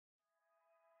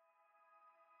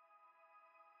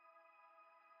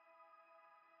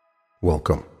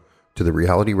Welcome to the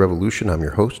Reality Revolution. I'm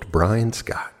your host, Brian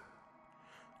Scott.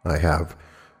 I have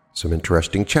some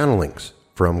interesting channelings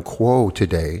from Quo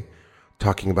today,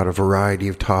 talking about a variety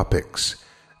of topics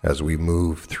as we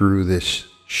move through this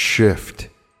shift.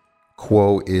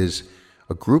 Quo is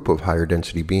a group of higher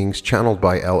density beings channeled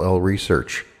by LL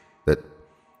Research that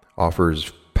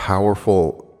offers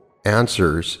powerful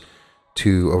answers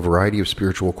to a variety of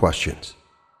spiritual questions.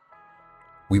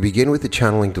 We begin with the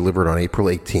channeling delivered on April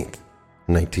 18th,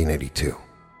 1982.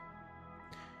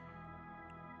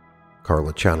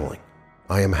 Carla channeling.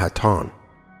 I am Hatonn.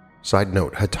 Side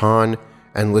note, Hatonn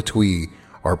and Latwii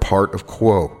are part of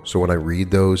Quo, so when I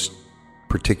read those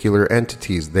particular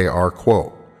entities, they are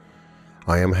Quo.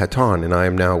 I am Hatonn, and I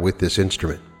am now with this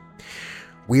instrument.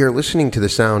 We are listening to the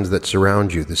sounds that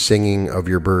surround you, the singing of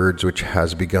your birds, which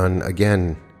has begun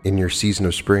again in your season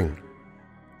of spring.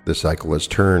 The cycle has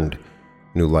turned.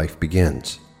 New life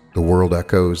begins. The world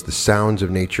echoes the sounds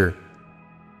of nature.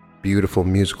 Beautiful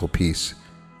musical piece.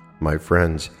 My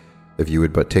friends, if you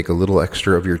would but take a little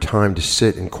extra of your time to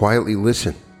sit and quietly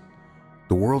listen,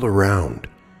 the world around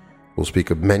will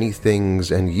speak of many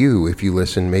things, and you, if you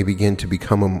listen, may begin to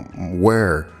become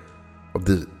aware of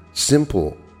the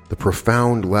simple, the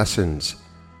profound lessons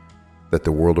that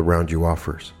the world around you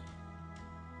offers.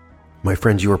 My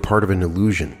friends, you are part of an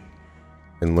illusion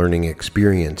and learning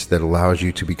experience that allows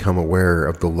you to become aware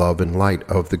of the love and light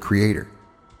of the Creator.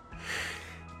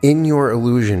 In your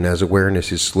illusion, as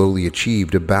awareness is slowly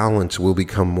achieved, a balance will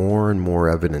become more and more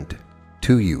evident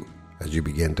to you as you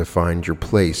begin to find your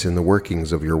place in the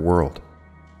workings of your world.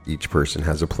 Each person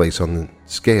has a place on the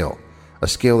scale, a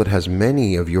scale that has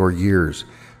many of your years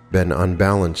been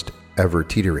unbalanced, ever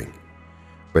teetering,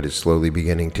 but is slowly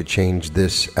beginning to change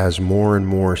this as more and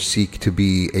more seek to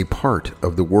be a part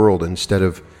of the world instead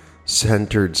of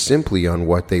centered simply on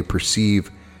what they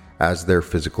perceive as their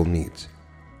physical needs.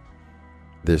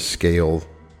 This scale,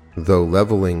 though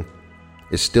leveling,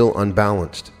 is still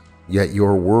unbalanced, yet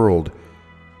your world,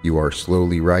 you are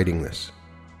slowly righting this.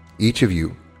 Each of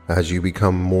you, as you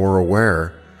become more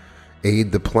aware,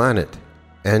 aid the planet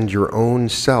and your own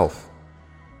self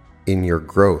in your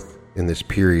growth in this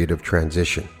period of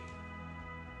transition.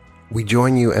 We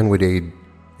join you and would aid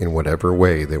in whatever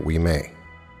way that we may.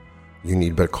 You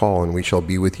need but call, and we shall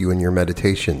be with you in your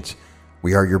meditations.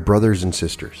 We are your brothers and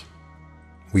sisters.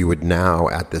 We would now,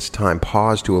 at this time,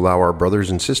 pause to allow our brothers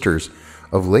and sisters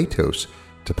of Latos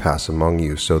to pass among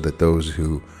you, so that those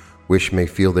who wish may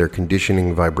feel their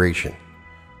conditioning vibration.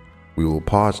 We will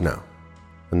pause now,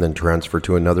 and then transfer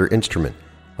to another instrument.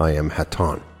 I am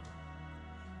Hatonn.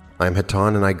 I am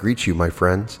Hatonn, and I greet you, my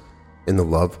friends, in the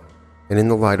love and in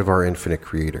the light of our infinite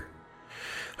Creator.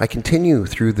 I continue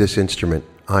through this instrument,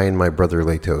 I and my brother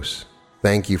Latos.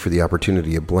 Thank you for the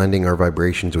opportunity of blending our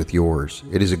vibrations with yours.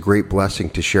 It is a great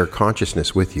blessing to share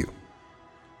consciousness with you.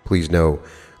 Please know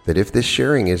that if this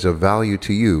sharing is of value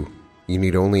to you, you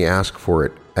need only ask for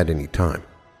it at any time.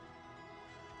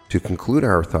 To conclude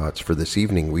our thoughts for this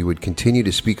evening, we would continue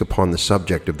to speak upon the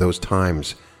subject of those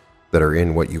times that are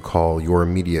in what you call your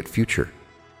immediate future.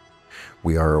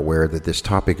 We are aware that this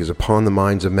topic is upon the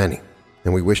minds of many,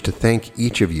 and we wish to thank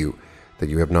each of you that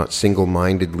you have not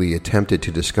single-mindedly attempted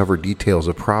to discover details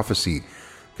of prophecy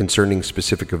concerning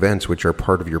specific events which are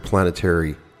part of your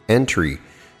planetary entry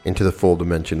into the full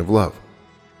dimension of love.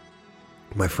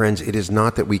 My friends, it is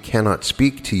not that we cannot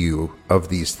speak to you of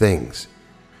these things.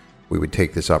 We would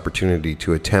take this opportunity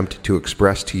to attempt to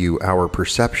express to you our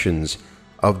perceptions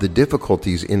of the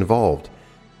difficulties involved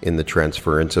in the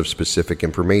transference of specific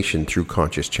information through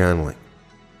conscious channeling.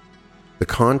 The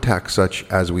contact such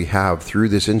as we have through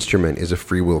this instrument is a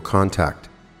free will contact.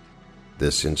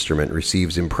 This instrument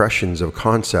receives impressions of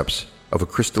concepts of a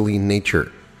crystalline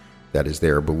nature that is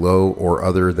there below or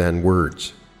other than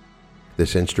words.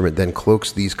 This instrument then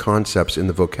cloaks these concepts in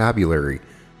the vocabulary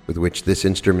with which this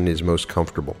instrument is most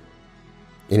comfortable.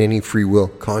 In any free will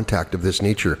contact of this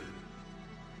nature,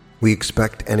 we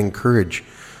expect and encourage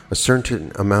a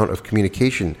certain amount of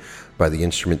communication by the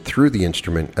instrument through the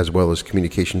instrument, as well as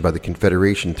communication by the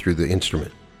Confederation through the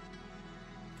instrument.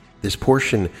 This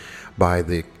portion by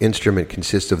the instrument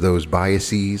consists of those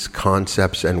biases,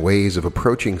 concepts, and ways of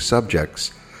approaching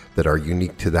subjects that are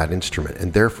unique to that instrument,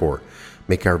 and therefore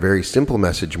make our very simple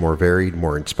message more varied,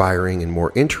 more inspiring, and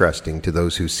more interesting to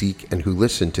those who seek and who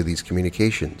listen to these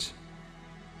communications.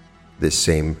 This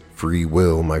same free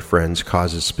will, my friends,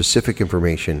 causes specific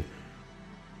information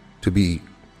to be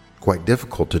quite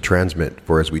difficult to transmit,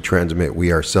 for as we transmit,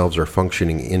 we ourselves are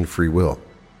functioning in free will.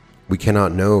 We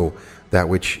cannot know that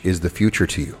which is the future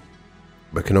to you,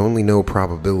 but can only know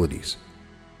probabilities.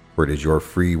 for it is your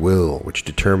free will which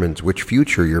determines which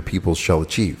future your peoples shall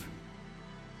achieve.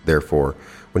 Therefore,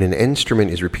 when an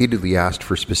instrument is repeatedly asked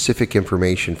for specific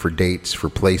information for dates, for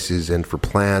places, and for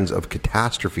plans of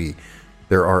catastrophe,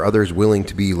 there are others willing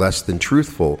to be less than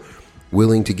truthful,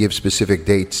 willing to give specific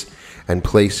dates and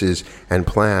places and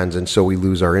plans, and so we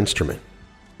lose our instrument.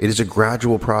 It is a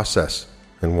gradual process,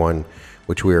 and one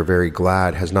which we are very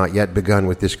glad has not yet begun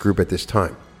with this group at this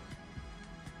time.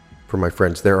 For my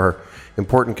friends, there are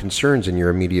important concerns in your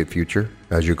immediate future,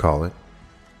 as you call it,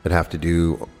 that have to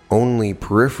do only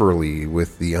peripherally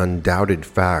with the undoubted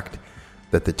fact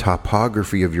that the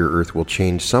topography of your Earth will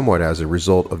change somewhat as a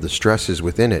result of the stresses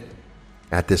within it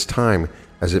at this time,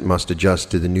 as it must adjust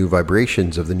to the new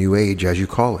vibrations of the new age, as you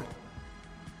call it.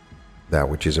 That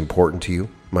which is important to you,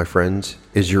 my friends,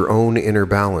 is your own inner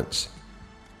balance,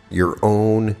 your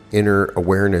own inner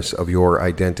awareness of your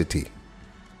identity,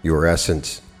 your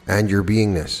essence, and your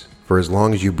beingness. For as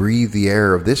long as you breathe the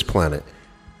air of this planet,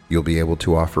 you'll be able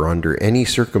to offer under any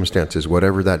circumstances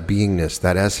whatever that beingness,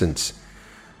 that essence,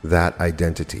 that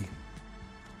identity.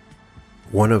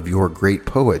 One of your great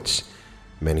poets,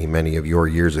 many of your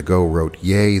years ago, wrote,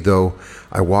 "Yea, though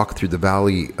I walk through the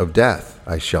valley of death,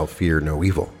 I shall fear no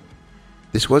evil."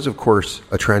 This was, of course,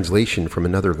 a translation from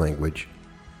another language,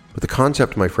 but the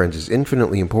concept, my friends, is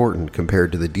infinitely important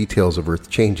compared to the details of Earth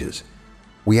changes.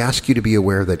 We ask you to be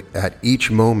aware that at each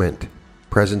moment,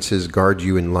 presences guard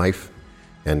you in life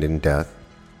and in death.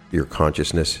 Your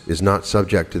consciousness is not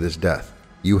subject to this death.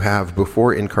 You have,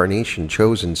 before incarnation,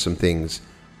 chosen some things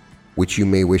which you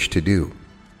may wish to do.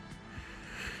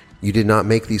 You did not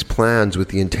make these plans with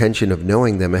the intention of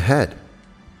knowing them ahead.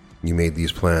 You made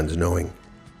these plans knowing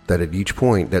that at each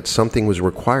point that something was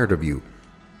required of you,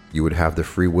 you would have the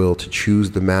free will to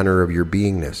choose the manner of your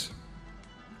beingness.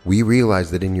 We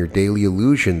realize that in your daily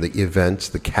illusion, the events,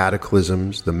 the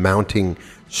cataclysms, the mounting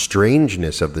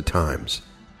strangeness of the times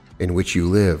in which you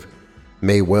live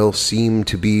may well seem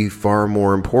to be far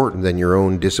more important than your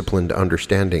own disciplined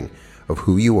understanding of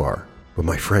who you are. But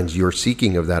my friends, your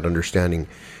seeking of that understanding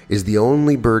is the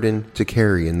only burden to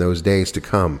carry in those days to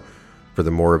come. For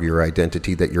the more of your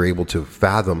identity that you're able to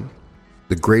fathom,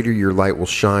 the greater your light will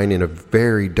shine in a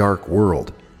very dark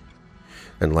world.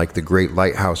 And like the great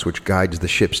lighthouse which guides the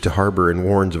ships to harbor and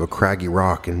warns of a craggy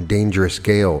rock and dangerous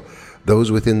gale,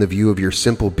 those within the view of your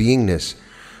simple beingness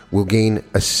will gain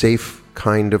a safe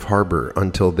kind of harbor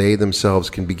until they themselves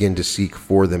can begin to seek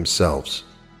for themselves.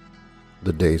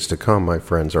 The days to come, my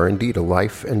friends, are indeed a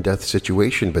life and death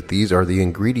situation, but these are the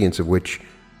ingredients of which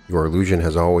your illusion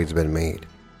has always been made.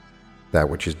 That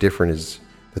which is different is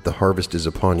that the harvest is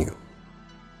upon you.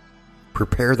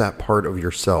 Prepare that part of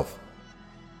yourself,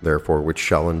 therefore, which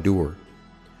shall endure.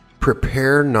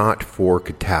 Prepare not for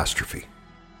catastrophe,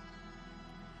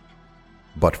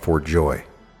 but for joy.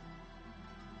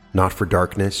 Not for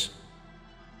darkness,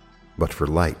 but for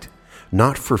light.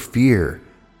 Not for fear,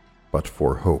 but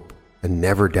for hope. And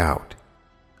never doubt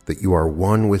that you are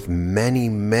one with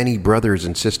many brothers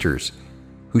and sisters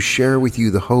who share with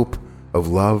you the hope of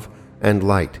love and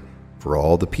light for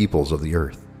all the peoples of the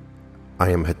earth. I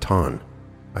am Hatonn.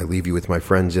 I leave you with my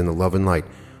friends in the love and light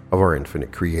of our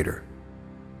infinite Creator.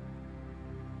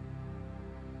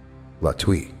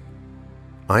 Latwi.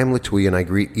 I am Latwi, and I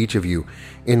greet each of you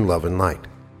in love and light.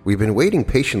 We've been waiting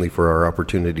patiently for our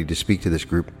opportunity to speak to this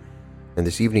group, and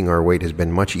this evening our wait has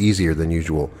been much easier than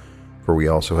usual, for we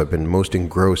also have been most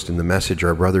engrossed in the message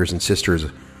our brothers and sisters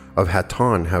of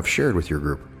Hatonn have shared with your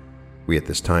group. We at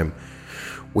this time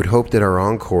would hope that our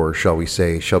encore, shall we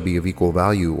say, shall be of equal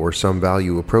value or some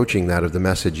value approaching that of the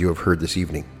message you have heard this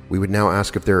evening. We would now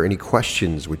ask if there are any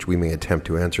questions which we may attempt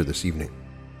to answer this evening.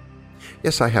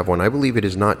 Yes, I have one. I believe it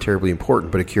is not terribly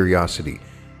important, but a curiosity.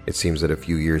 It seems that a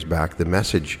few years back, the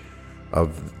message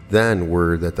of then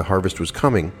were that the harvest was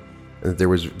coming, and that there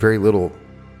was very little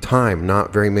time,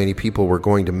 not very many people were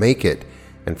going to make it.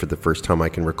 And for the first time I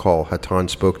can recall, Hatonn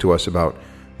spoke to us about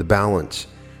the balance,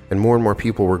 and more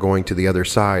people were going to the other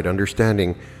side,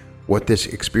 understanding what this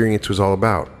experience was all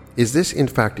about. Is this in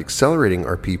fact accelerating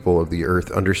our people of the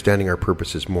earth understanding our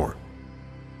purposes more?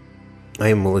 I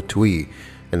am Latwi,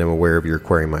 and am aware of your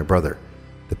query, my brother.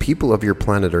 The people of your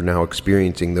planet are now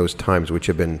experiencing those times which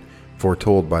have been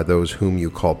foretold by those whom you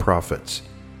call prophets,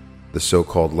 the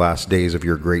so-called last days of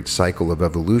your great cycle of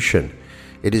evolution.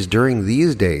 It is during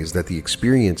these days that the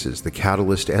experiences, the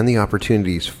catalyst, and the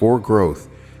opportunities for growth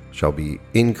shall be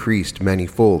increased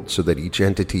manyfold, so that each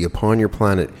entity upon your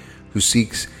planet who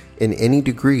seeks in any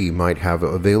degree might have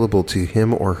available to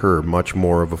him or her much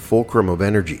more of a fulcrum of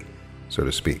energy, so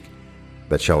to speak,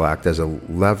 that shall act as a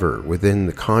lever within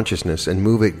the consciousness and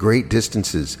move at great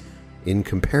distances in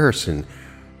comparison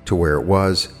to where it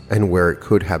was and where it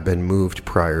could have been moved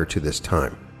prior to this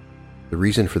time. The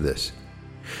reason for this,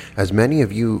 as many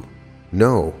of you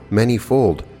know,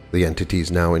 manyfold, the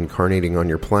entities now incarnating on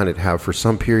your planet have for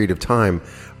some period of time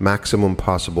maximum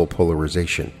possible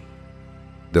polarization.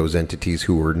 Those entities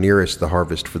who were nearest the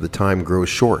harvest for the time grows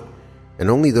short, and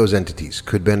only those entities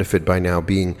could benefit by now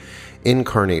being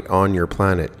incarnate on your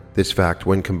planet. This fact,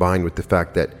 when combined with the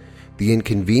fact that the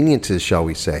inconveniences, shall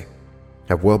we say,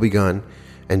 have well begun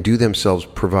and do themselves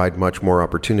provide much more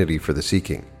opportunity for the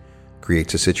seeking,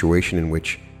 creates a situation in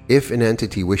which, if an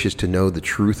entity wishes to know the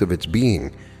truth of its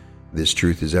being, this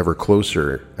truth is ever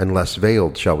closer and less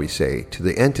veiled, shall we say, to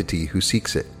the entity who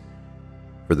seeks it.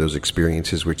 For those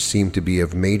experiences which seem to be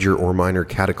of major or minor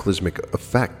cataclysmic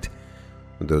effect,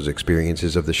 those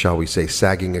experiences of the, shall we say,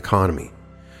 sagging economy,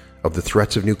 of the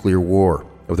threats of nuclear war,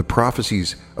 of the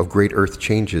prophecies of great earth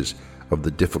changes, of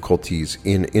the difficulties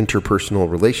in interpersonal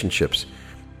relationships,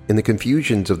 in the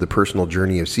confusions of the personal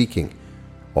journey of seeking,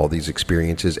 all these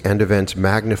experiences and events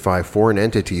magnify for an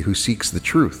entity who seeks the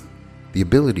truth. The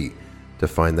ability to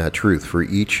find that truth for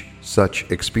each such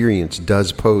experience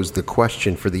does pose the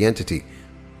question for the entity.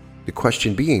 The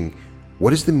question being,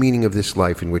 what is the meaning of this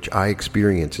life in which I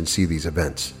experience and see these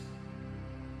events?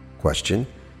 Question.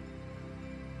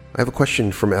 I have a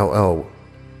question from LL.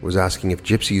 Was asking if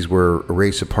gypsies were a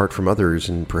race apart from others,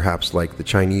 and perhaps like the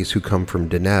Chinese who come from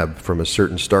Deneb, from a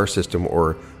certain star system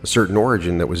or a certain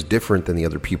origin that was different than the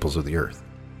other peoples of the earth.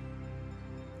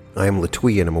 I am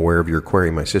Latui, and am aware of your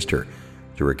query, my sister.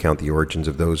 To recount the origins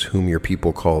of those whom your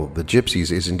people call the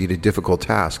gypsies is indeed a difficult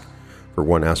task, for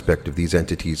one aspect of these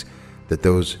entities that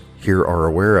those here are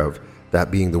aware of,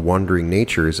 that being the wandering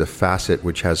nature, is a facet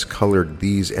which has colored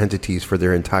these entities for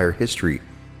their entire history,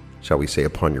 shall we say,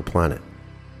 upon your planet.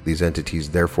 These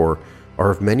entities, therefore,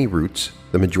 are of many roots,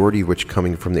 the majority of which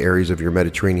coming from the areas of your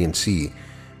Mediterranean Sea,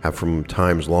 have from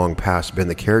times long past been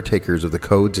the caretakers of the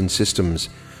codes and systems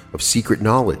of secret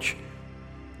knowledge,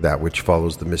 that which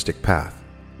follows the mystic path.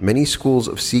 Many schools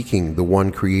of seeking the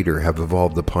one creator have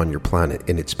evolved upon your planet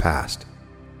in its past.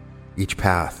 Each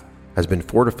path has been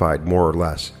fortified more or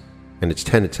less, and its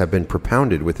tenets have been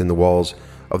propounded within the walls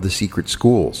of the secret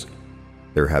schools.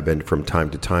 There have been from time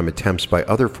to time attempts by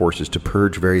other forces to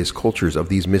purge various cultures of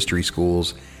these mystery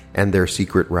schools and their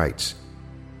secret rites,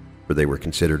 for they were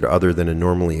considered other than a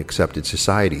normally accepted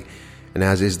society, and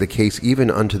as is the case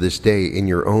even unto this day in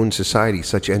your own society,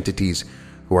 such entities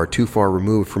who are too far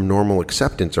removed from normal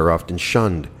acceptance are often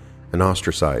shunned and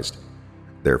ostracized.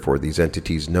 Therefore, these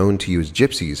entities known to you as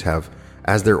gypsies have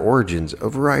as their origins a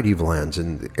variety of lands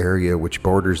in the area which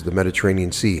borders the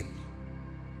Mediterranean Sea.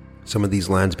 Some of these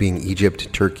lands being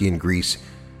Egypt, Turkey, and Greece.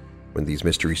 When these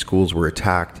mystery schools were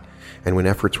attacked, and when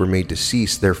efforts were made to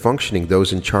cease their functioning,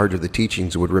 those in charge of the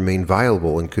teachings would remain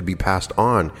viable and could be passed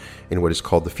on in what is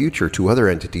called the future to other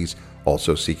entities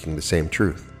also seeking the same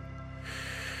truth.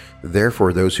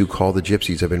 Therefore, those who call the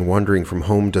gypsies have been wandering from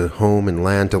home to home and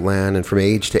land to land and from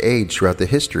age to age throughout the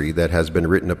history that has been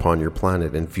written upon your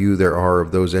planet, and few there are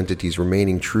of those entities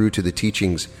remaining true to the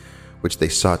teachings which they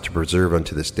sought to preserve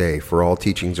unto this day, for all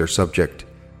teachings are subject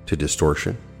to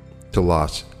distortion, to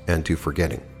loss, and to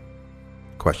forgetting.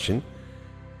 Question.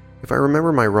 If I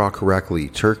remember my Ra correctly,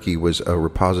 Turkey was a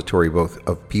repository both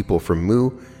of people from Mu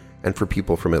and for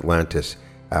people from Atlantis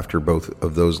after both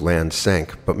of those lands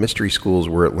sank, but mystery schools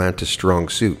were Atlantis' strong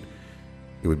suit.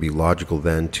 It would be logical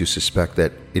then to suspect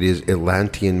that it is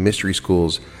Atlantean mystery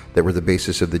schools that were the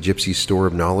basis of the gypsy store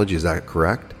of knowledge. Is that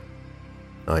correct?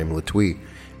 I am Latui,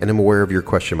 and am aware of your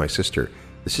question, my sister.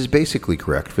 This is basically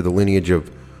correct, for the lineage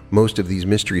of most of these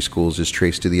mystery schools is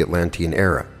traced to the Atlantean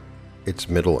era, its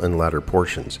middle and latter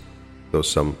portions, though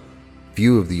some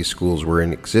few of these schools were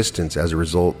in existence as a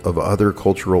result of other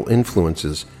cultural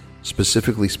influences,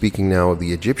 specifically speaking now of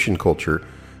the Egyptian culture,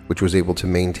 which was able to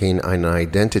maintain an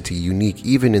identity unique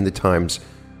even in the times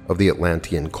of the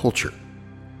Atlantean culture.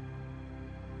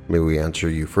 May we answer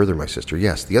you further, my sister?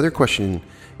 Yes. The other question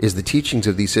is the teachings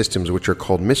of these systems, which are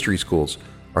called mystery schools,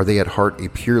 are they at heart a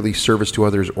purely service to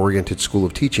others oriented school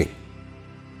of teaching?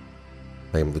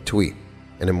 I am Latui,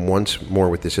 and am once more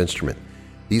with this instrument.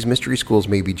 These mystery schools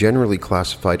may be generally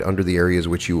classified under the areas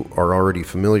which you are already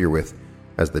familiar with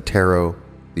as the tarot,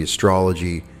 the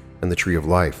astrology, and the tree of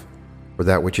life, or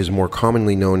that which is more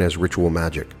commonly known as ritual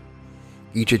magic.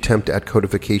 Each attempt at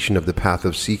codification of the path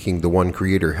of seeking the one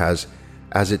creator has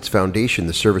as its foundation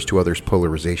the service to others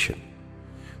polarization.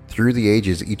 Through the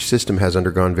ages, each system has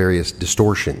undergone various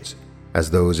distortions,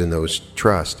 as those in those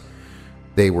trust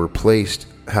they were placed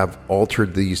have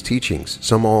altered these teachings,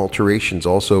 some alterations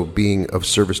also being of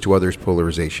service to others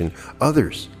polarization,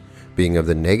 others being of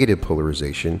the negative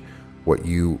polarization, what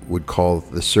you would call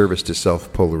the service to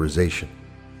self-polarization.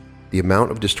 The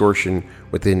amount of distortion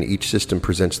within each system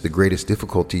presents the greatest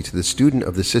difficulty to the student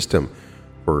of the system,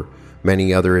 for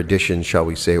many other additions, shall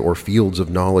we say, or fields of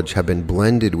knowledge have been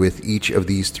blended with each of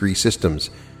these three systems,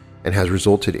 and has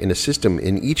resulted in a system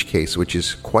in each case which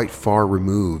is quite far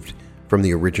removed from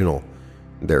the original.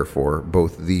 Therefore,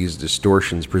 both these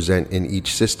distortions present in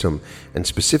each system, and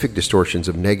specific distortions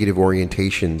of negative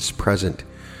orientations present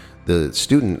the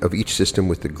student of each system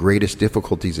with the greatest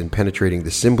difficulties in penetrating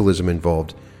the symbolism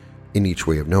involved in each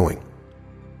way of knowing.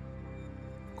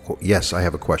 Yes, I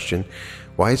have a question.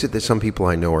 Why is it that some people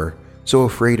I know are so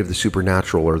afraid of the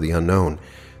supernatural or the unknown?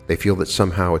 They feel that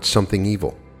somehow it's something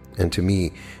evil, and to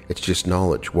me, it's just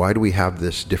knowledge. Why do we have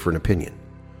this different opinion?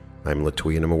 I'm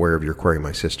Latui, and I'm aware of your query,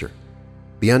 my sister.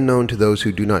 The unknown to those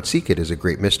who do not seek it is a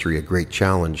great mystery, a great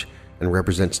challenge, and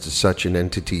represents to such an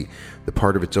entity the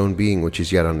part of its own being which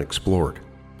is yet unexplored.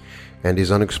 And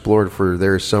is unexplored, for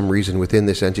there is some reason within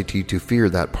this entity to fear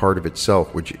that part of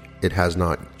itself which it has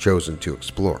not chosen to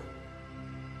explore.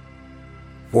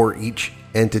 For each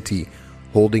entity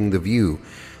holding the view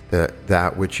that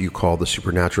that which you call the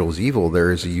supernatural is evil,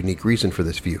 there is a unique reason for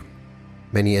this view.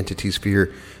 Many entities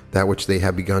fear that which they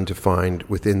have begun to find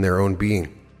within their own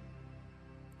being,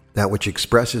 that which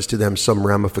expresses to them some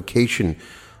ramification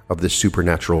of this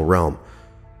supernatural realm,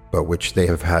 but which they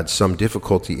have had some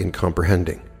difficulty in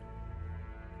comprehending.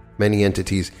 Many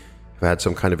entities have had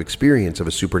some kind of experience of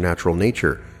a supernatural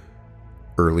nature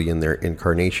early in their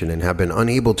incarnation and have been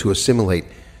unable to assimilate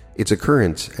its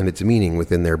occurrence and its meaning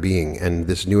within their being, and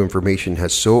this new information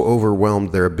has so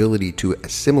overwhelmed their ability to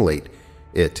assimilate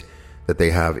it that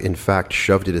they have in fact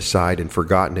shoved it aside and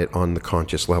forgotten it on the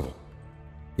conscious level.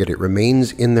 Yet it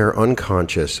remains in their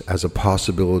unconscious as a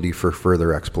possibility for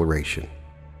further exploration.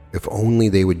 If only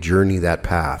they would journey that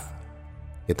path.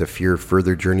 Yet the fear of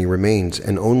further journey remains,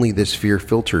 and only this fear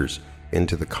filters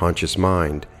into the conscious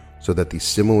mind, so that the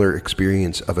similar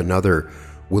experience of another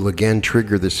will again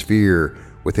trigger this fear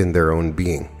within their own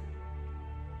being.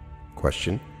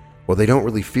 Question: well, they don't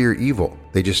really fear evil,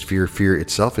 they just fear fear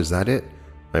itself, is that it?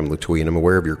 I'm Latui, and I'm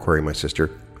aware of your query, my sister.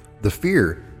 The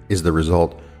fear is the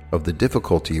result of the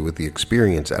difficulty with the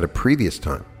experience at a previous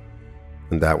time,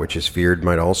 and that which is feared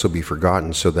might also be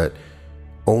forgotten, so that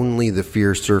only the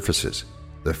fear surfaces.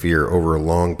 The fear over a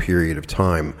long period of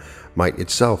time might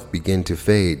itself begin to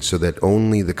fade, so that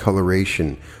only the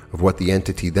coloration of what the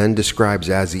entity then describes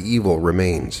as evil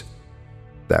remains.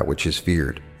 That which is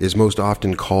feared is most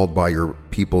often called by your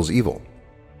people's evil.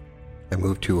 I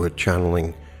moved to a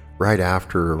channeling right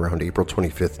after around April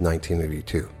 25th,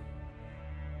 1982.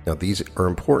 Now these are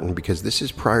important because this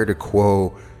is prior to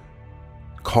Quo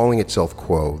calling itself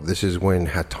Quo. This is when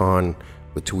Hatonn,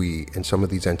 Latui, and some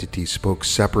of these entities spoke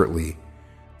separately.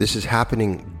 This is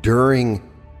happening during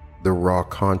the raw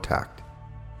contact.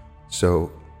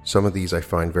 So some of these I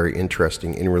find very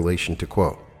interesting in relation to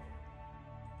Quo.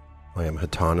 I am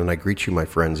Hatonn, and I greet you, my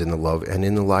friends, in the love and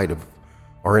in the light of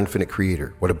our infinite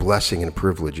Creator. What a blessing and a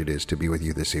privilege it is to be with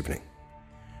you this evening.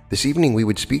 This evening we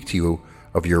would speak to you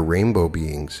of your rainbow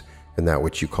beings and that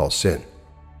which you call sin.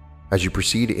 As you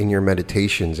proceed in your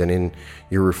meditations and in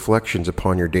your reflections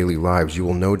upon your daily lives, you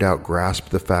will no doubt grasp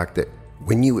the fact that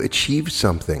when you achieve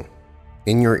something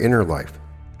in your inner life,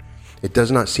 it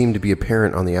does not seem to be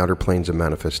apparent on the outer planes of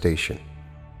manifestation.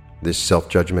 This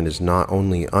self-judgment is not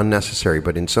only unnecessary,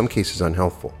 but in some cases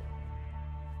unhelpful.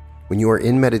 When you are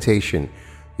in meditation,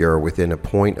 you are within a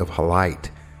point of light,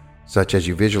 such as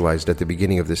you visualized at the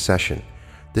beginning of this session.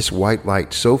 This white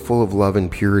light, so full of love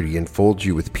and purity, enfolds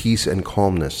you with peace and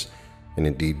calmness, and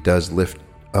indeed does lift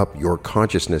up your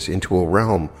consciousness into a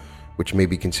realm which may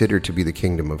be considered to be the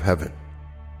kingdom of heaven.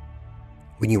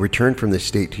 When you return from this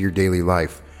state to your daily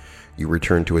life, you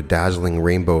return to a dazzling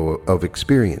rainbow of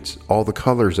experience. All the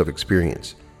colors of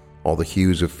experience, all the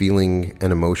hues of feeling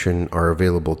and emotion are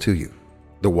available to you.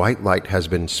 The white light has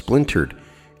been splintered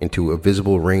into a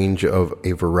visible range of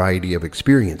a variety of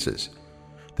experiences.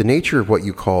 The nature of what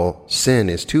you call sin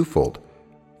is twofold.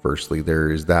 Firstly,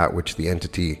 there is that which the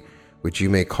entity which you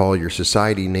may call your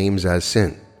society names as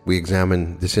sin. We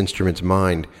examine this instrument's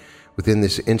mind. Within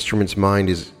this instrument's mind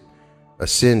is a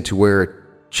sin to wear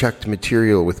checked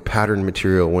material with patterned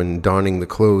material when donning the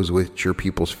clothes which your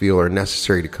peoples feel are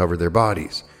necessary to cover their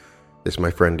bodies. This,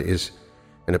 my friend, is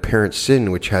an apparent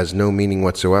sin which has no meaning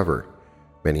whatsoever.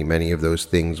 Many of those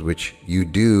things which you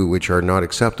do which are not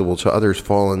acceptable to others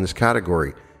fall in this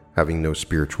category, having no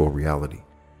spiritual reality.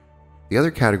 The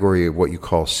other category of what you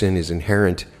call sin is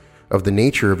inherent of the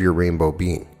nature of your rainbow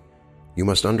being. You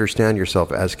must understand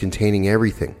yourself as containing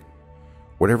everything.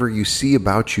 Whatever you see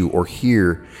about you or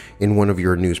hear in one of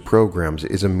your news programs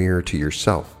is a mirror to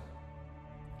yourself.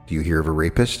 Do you hear of a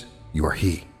rapist? You are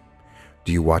he.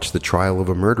 Do you watch the trial of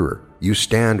a murderer? You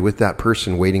stand with that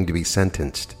person waiting to be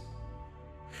sentenced.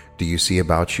 Do you see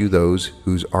about you those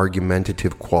whose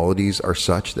argumentative qualities are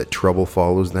such that trouble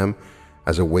follows them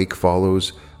as a wake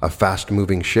follows a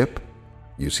fast-moving ship?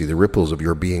 You see the ripples of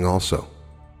your being also.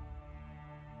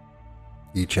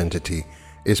 Each entity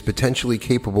is potentially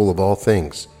capable of all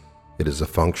things. It is a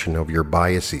function of your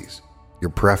biases, your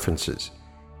preferences,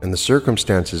 and the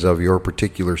circumstances of your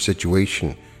particular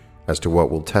situation as to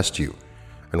what will test you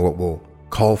and what will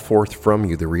call forth from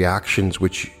you the reactions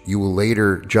which you will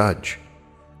later judge.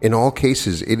 In all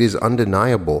cases, it is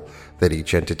undeniable that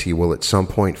each entity will at some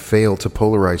point fail to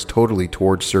polarize totally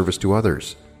towards service to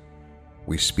others.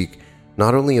 We speak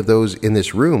not only of those in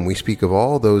this room, we speak of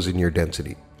all those in your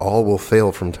density. All will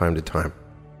fail from time to time.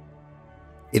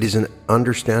 It is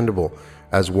understandable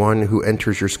as one who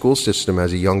enters your school system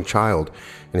as a young child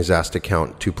and is asked to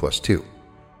count 2 plus 2.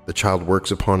 The child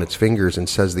works upon its fingers and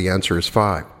says the answer is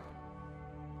 5.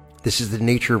 This is the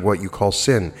nature of what you call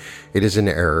sin. It is an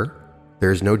error.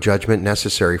 There is no judgment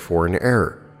necessary for an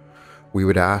error. We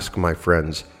would ask, my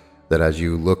friends, that as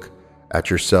you look at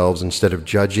yourselves, instead of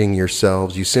judging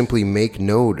yourselves, you simply make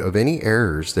note of any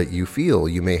errors that you feel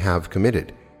you may have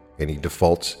committed, any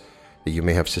defaults that you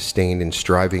may have sustained in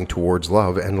striving towards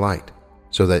love and light,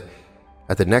 so that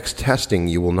at the next testing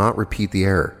you will not repeat the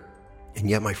error. And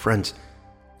yet, my friends,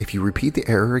 if you repeat the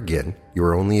error again, you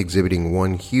are only exhibiting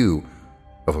one hue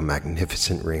of a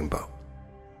magnificent rainbow.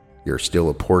 You are still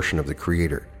a portion of the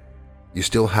Creator. You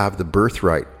still have the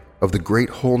birthright of the great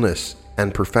wholeness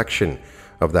and perfection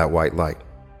of that white light.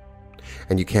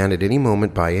 And you can at any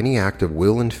moment, by any act of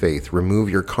will and faith, remove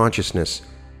your consciousness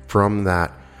from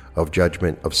that of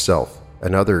judgment of self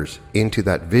and others into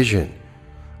that vision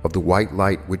of the white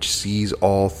light which sees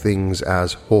all things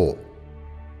as whole.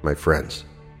 My friends,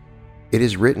 it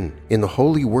is written in the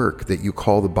holy work that you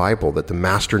call the Bible that the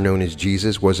Master known as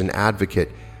Jesus was an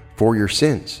advocate for your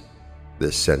sins.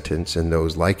 This sentence and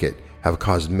those like it have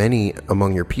caused many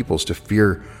among your peoples to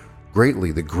fear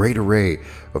greatly the great array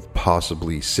of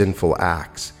possibly sinful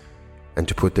acts, and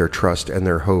to put their trust and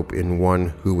their hope in one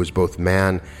who was both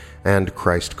man and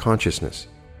Christ consciousness.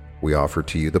 We offer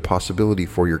to you the possibility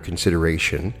for your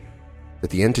consideration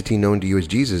that the entity known to you as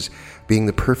Jesus, being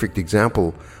the perfect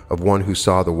example of one who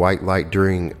saw the white light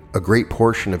during a great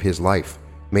portion of his life,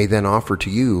 may then offer to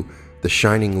you the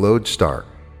shining lodestar,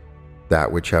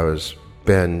 that which has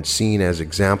been seen as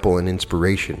example and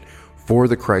inspiration for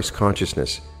the Christ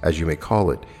consciousness, as you may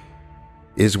call it,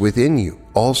 is within you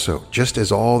also, just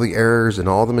as all the errors and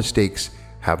all the mistakes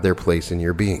have their place in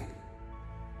your being.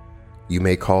 You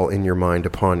may call in your mind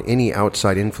upon any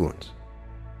outside influence.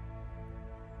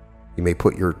 You may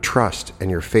put your trust and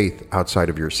your faith outside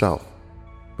of yourself.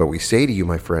 But we say to you,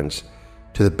 my friends,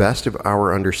 to the best of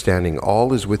our understanding,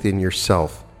 all is within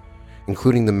yourself,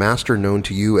 including the Master known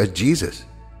to you as Jesus.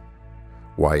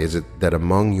 Why is it that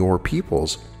among your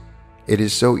peoples it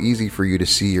is so easy for you to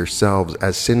see yourselves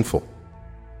as sinful,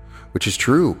 which is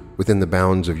true within the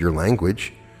bounds of your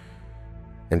language,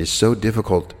 and is so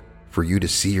difficult for you to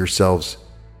see yourselves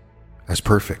as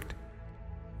perfect,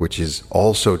 which is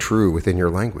also true within your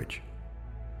language?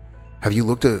 Have you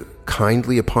looked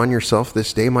kindly upon yourself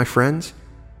this day, my friends?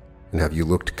 And have you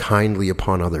looked kindly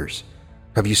upon others?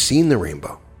 Have you seen the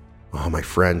rainbow? Oh, my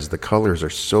friends, the colors are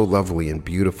so lovely and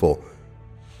beautiful,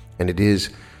 and it is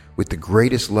with the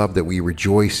greatest love that we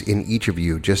rejoice in each of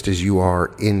you, just as you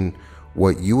are in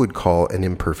what you would call an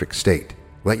imperfect state.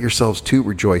 Let yourselves too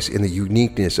rejoice in the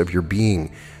uniqueness of your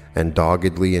being, and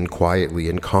doggedly and quietly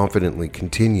and confidently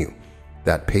continue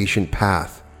that patient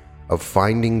path of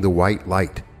finding the white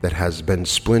light that has been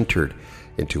splintered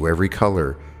into every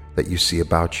color that you see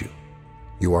about you.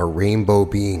 You are rainbow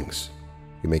beings.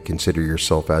 You may consider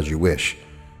yourself as you wish.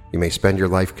 You may spend your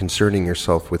life concerning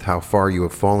yourself with how far you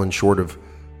have fallen short of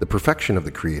the perfection of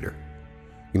the Creator.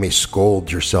 You may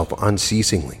scold yourself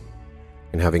unceasingly,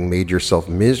 and having made yourself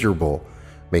miserable,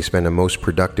 may spend a most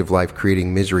productive life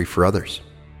creating misery for others.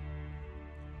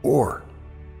 Or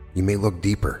you may look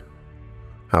deeper.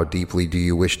 How deeply do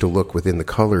you wish to look within the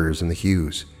colors and the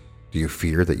hues? Do you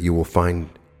fear that you will find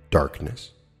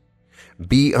darkness?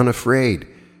 Be unafraid.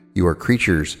 You are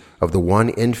creatures of the one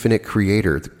infinite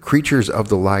Creator, creatures of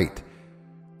the light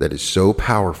that is so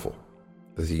powerful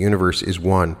that the universe is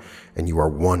one and you are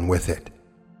one with it.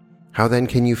 How then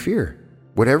can you fear?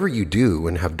 Whatever you do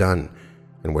and have done,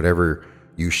 and whatever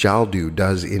you shall do,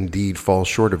 does indeed fall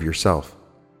short of yourself.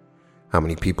 How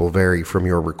many people vary from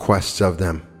your requests of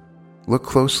them? Look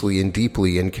closely and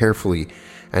deeply and carefully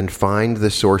and find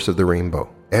the source of the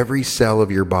rainbow. Every cell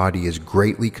of your body is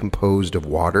greatly composed of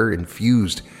water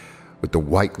infused with the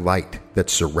white light that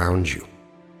surrounds you.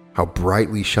 How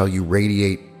brightly shall you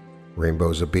radiate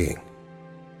rainbows of being.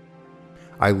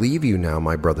 I leave you now,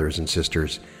 my brothers and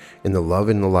sisters, in the love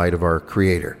and the light of our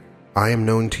Creator. I am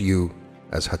known to you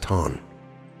as Hatonn.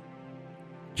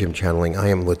 Jim channeling, I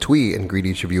am Latwii and greet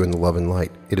each of you in the love and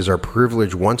light. It is our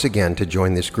privilege once again to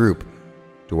join this group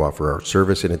to offer our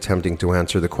service in attempting to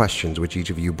answer the questions which each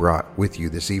of you brought with you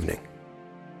this evening.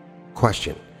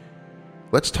 Question.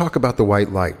 Let's talk about the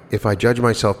white light. If I judge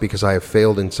myself because I have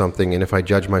failed in something, and if I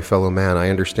judge my fellow man, I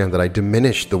understand that I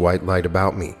diminish the white light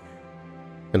about me,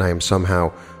 and I am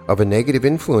somehow of a negative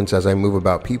influence as I move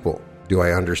about people. Do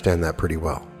I understand that pretty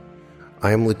well?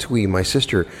 I am Latwii, my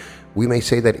sister. We may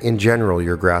say that in general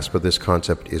your grasp of this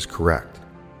concept is correct.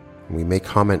 We may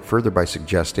comment further by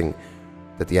suggesting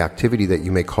that the activity that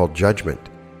you may call judgment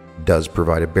does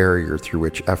provide a barrier through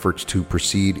which efforts to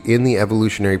proceed in the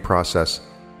evolutionary process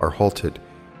are halted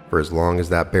for as long as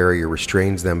that barrier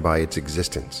restrains them by its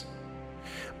existence.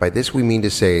 By this we mean to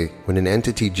say, when an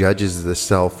entity judges the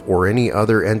self or any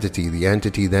other entity, the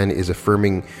entity then is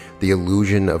affirming the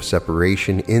illusion of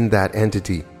separation in that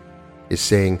entity, is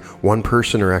saying one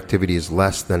person or activity is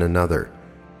less than another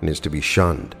and is to be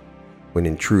shunned, when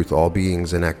in truth all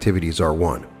beings and activities are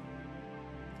one.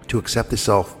 To accept the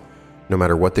self, no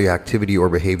matter what the activity or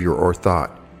behavior or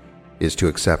thought, is to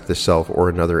accept the self or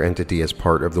another entity as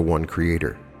part of the one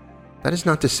Creator. That is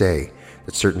not to say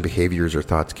that certain behaviors or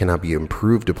thoughts cannot be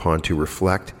improved upon to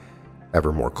reflect,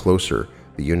 ever more closer,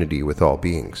 the unity with all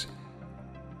beings,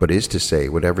 but is to say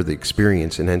whatever the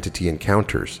experience an entity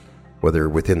encounters, whether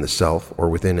within the self or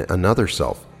within another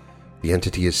self, the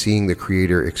entity is seeing the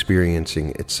Creator experiencing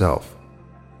itself.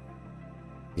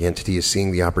 The entity is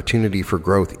seeing the opportunity for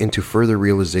growth into further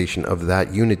realization of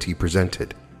that unity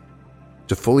presented.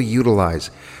 To fully utilize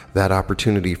that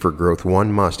opportunity for growth,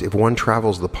 one must, if one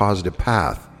travels the positive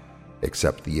path,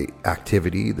 accept the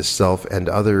activity, the self, and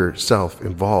other self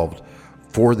involved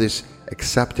for this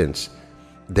acceptance,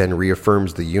 then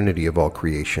reaffirms the unity of all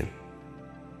creation.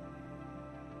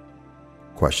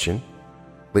 Question.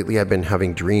 Lately I've been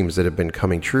having dreams that have been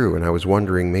coming true, and I was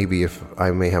wondering maybe if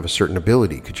I may have a certain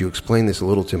ability. Could you explain this a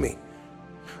little to me?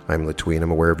 I'm Latwii and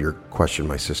I'm aware of your question,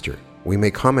 my sister. We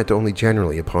may comment only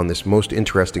generally upon this most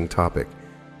interesting topic.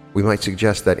 We might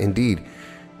suggest that indeed,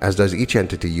 as does each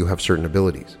entity, you have certain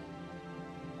abilities.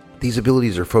 These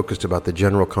abilities are focused about the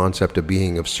general concept of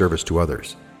being of service to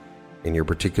others. In your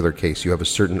particular case, you have a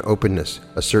certain openness,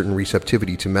 a certain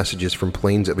receptivity to messages from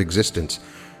planes of existence,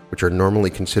 which are normally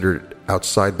considered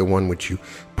outside the one which you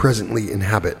presently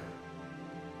inhabit.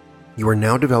 You are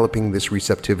now developing this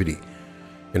receptivity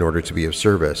in order to be of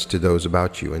service to those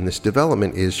about you, and this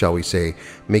development is, shall we say,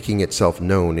 making itself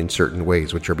known in certain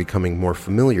ways which are becoming more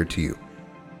familiar to you.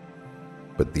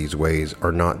 But these ways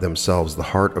are not themselves the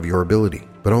heart of your ability,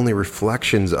 but only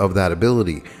reflections of that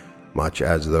ability, much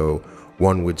as though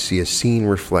one would see a scene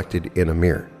reflected in a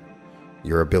mirror.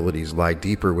 Your abilities lie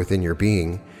deeper within your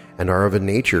being and are of a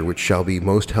nature which shall be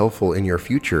most helpful in your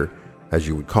future, as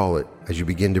you would call it, as you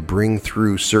begin to bring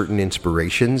through certain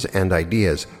inspirations and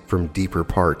ideas from deeper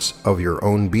parts of your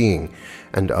own being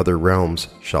and other realms,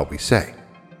 shall we say.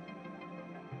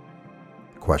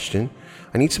 Question.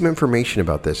 I need some information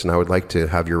about this, and I would like to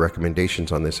have your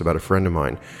recommendations on this about a friend of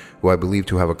mine who I believe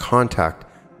to have a contact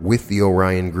with the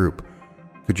Orion group.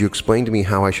 Could you explain to me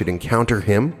how I should encounter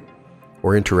him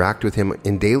or interact with him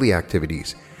in daily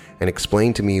activities, and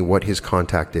explain to me what his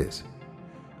contact is?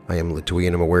 I am Latwii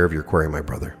and I'm aware of your query, my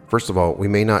brother. First of all, we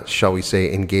may not, shall we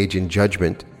say, engage in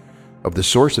judgment of the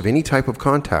source of any type of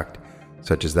contact,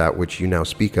 such as that which you now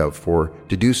speak of, for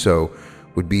to do so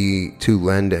would be to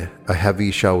lend a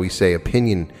heavy, shall we say,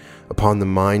 opinion upon the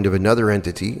mind of another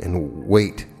entity and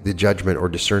weight the judgment or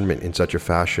discernment in such a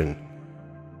fashion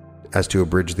as to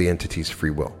abridge the entity's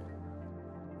free will.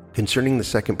 Concerning the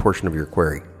second portion of your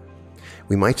query,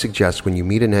 we might suggest when you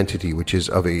meet an entity which is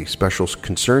of a special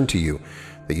concern to you,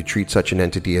 that you treat such an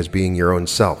entity as being your own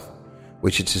self,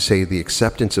 which is to say the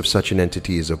acceptance of such an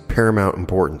entity is of paramount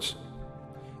importance.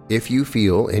 If you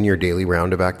feel in your daily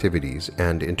round of activities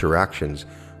and interactions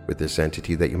with this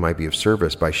entity that you might be of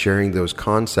service by sharing those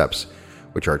concepts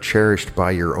which are cherished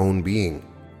by your own being,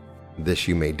 this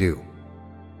you may do.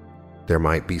 There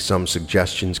might be some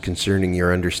suggestions concerning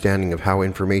your understanding of how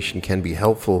information can be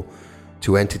helpful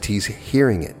to entities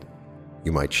hearing it.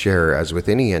 You might share, as with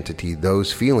any entity,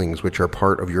 those feelings which are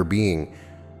part of your being,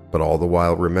 but all the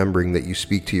while remembering that you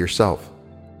speak to yourself.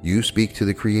 You speak to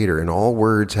the Creator, and all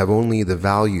words have only the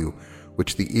value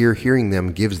which the ear hearing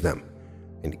them gives them.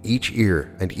 and each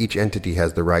ear and each entity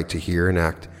has the right to hear and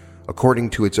act according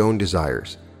to its own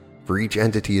desires. For each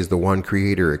entity is the one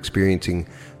creator experiencing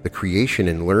the creation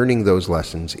and learning those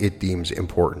lessons it deems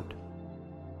important.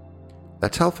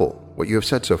 That's helpful, what you have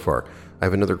said so far. I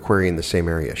have another query in the same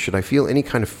area. Should I feel any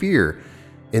kind of fear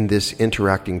in this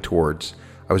interacting towards?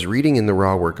 I was reading in the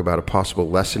Raw work about a possible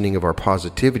lessening of our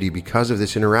positivity because of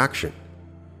this interaction.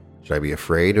 Should I be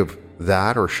afraid of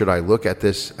that, or should I look at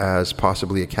this as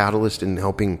possibly a catalyst in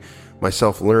helping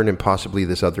myself learn and possibly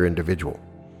this other individual?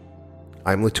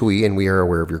 I'm Latui, and we are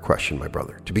aware of your question, my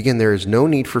brother. To begin, there is no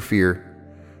need for fear,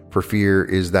 for fear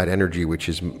is that energy which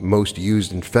is most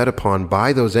used and fed upon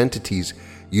by those entities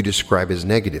you describe as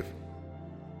negative.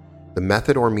 The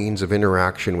method or means of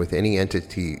interaction with any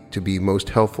entity to be most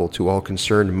helpful to all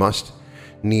concerned must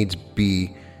needs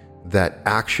be that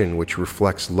action which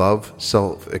reflects love,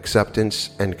 self-acceptance,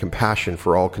 and compassion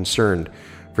for all concerned,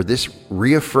 for this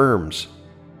reaffirms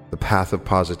the path of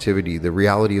positivity, the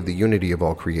reality of the unity of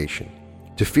all creation.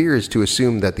 To fear is to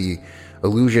assume that the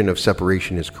illusion of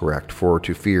separation is correct, for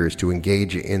to fear is to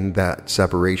engage in that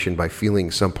separation by feeling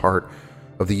some part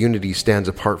of the unity stands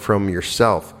apart from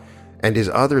yourself and is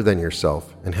other than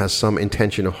yourself and has some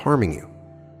intention of harming you.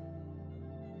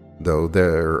 Though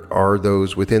there are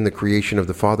those within the creation of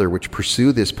the Father which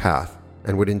pursue this path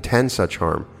and would intend such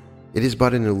harm, it is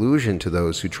but an illusion to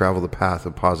those who travel the path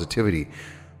of positivity.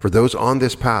 For those on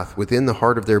this path within the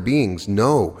heart of their beings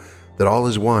know that all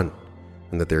is one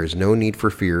and that there is no need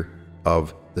for fear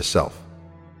of the self.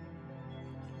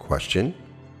 Question: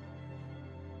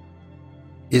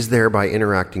 is there, by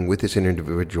interacting with this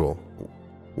individual,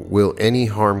 will any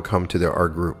harm come to our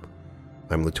group?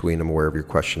 I'm Latui, and I'm aware of your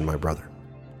question, my brother.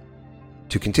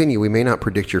 To continue, we may not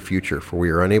predict your future, for we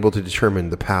are unable to determine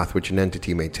the path which an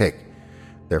entity may take.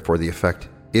 Therefore, the effect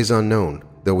is unknown,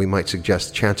 though we might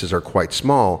suggest chances are quite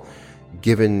small,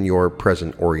 given your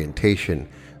present orientation,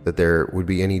 that there would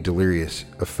be any deleterious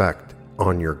effect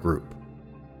on your group.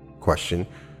 Question: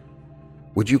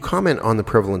 would you comment on the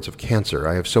prevalence of cancer?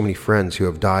 I have so many friends who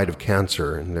have died of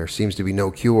cancer, and there seems to be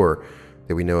no cure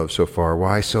that we know of so far.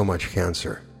 Why so much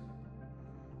cancer?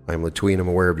 I am Latui, and I'm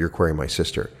aware of your query, my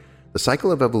sister. The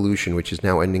cycle of evolution which is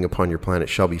now ending upon your planet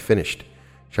shall be finished,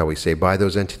 shall we say, by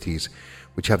those entities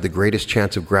which have the greatest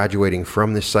chance of graduating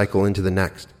from this cycle into the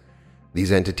next.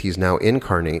 These entities now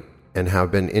incarnate and have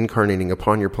been incarnating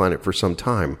upon your planet for some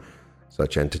time.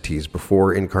 Such entities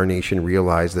before incarnation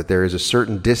realize that there is a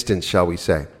certain distance, shall we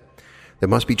say, that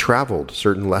must be traveled,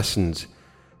 certain lessons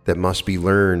that must be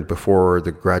learned before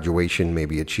the graduation may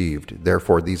be achieved.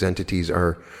 Therefore, these entities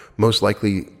are most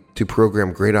likely to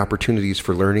program great opportunities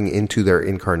for learning into their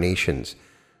incarnations.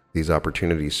 These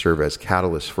opportunities serve as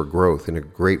catalysts for growth in a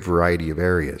great variety of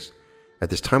areas. At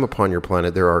this time upon your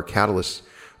planet, there are catalysts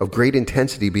of great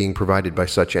intensity being provided by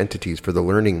such entities for the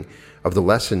learning of the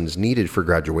lessons needed for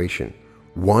graduation.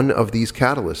 One of these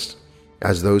catalysts,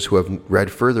 as those who have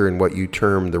read further in what you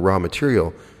term the raw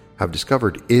material have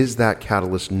discovered, is that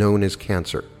catalyst known as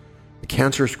cancer. The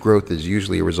cancerous growth is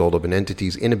usually a result of an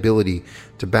entity's inability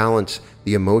to balance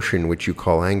the emotion which you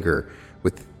call anger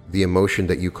with the emotion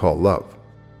that you call love.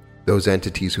 Those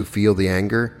entities who feel the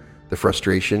anger, the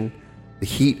frustration, the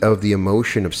heat of the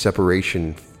emotion of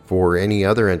separation for any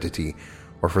other entity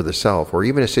or for the self, or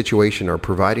even a situation, are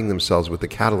providing themselves with the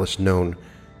catalyst known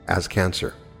as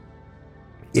cancer.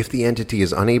 If the entity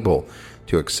is unable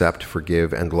to accept,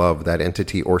 forgive, and love that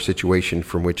entity or situation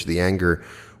from which the anger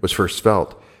was first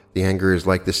felt, the anger is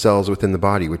like the cells within the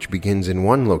body, which begins in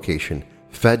one location,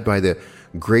 fed by the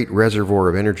great reservoir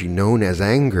of energy known as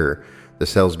anger. The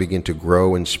cells begin to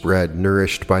grow and spread,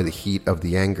 nourished by the heat of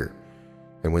the anger.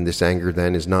 And when this anger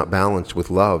then is not balanced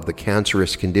with love, the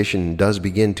cancerous condition does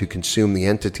begin to consume the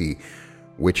entity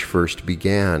which first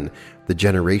began the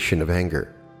generation of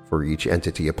anger. For each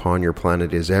entity upon your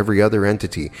planet is every other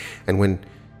entity, and when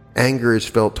anger is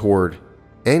felt toward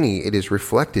any, it is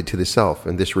reflected to the self,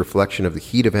 and this reflection of the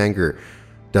heat of anger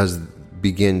does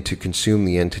begin to consume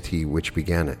the entity which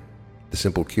began it. The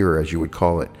simple cure, as you would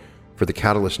call it, for the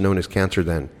catalyst known as cancer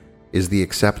then, is the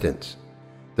acceptance,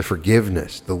 the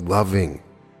forgiveness, the loving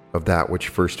of that which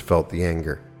first felt the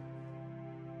anger.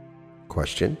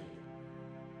 Question: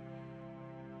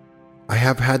 I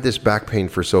have had this back pain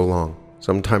for so long,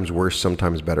 sometimes worse,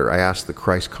 sometimes better. I asked the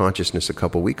Christ consciousness a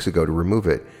couple weeks ago to remove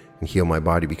it and heal my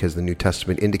body because the New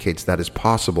Testament indicates that is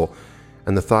possible,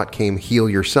 and the thought came, heal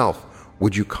yourself.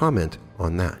 Would you comment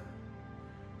on that?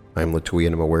 I am Latui,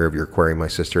 and I'm aware of your query, my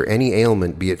sister. Any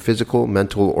ailment, be it physical,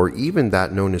 mental, or even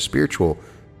that known as spiritual,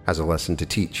 has a lesson to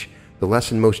teach. The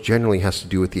lesson most generally has to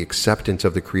do with the acceptance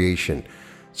of the creation,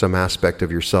 some aspect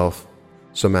of yourself,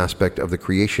 some aspect of the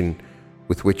creation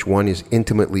with which one is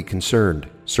intimately concerned.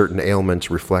 Certain ailments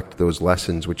reflect those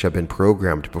lessons which have been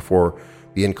programmed before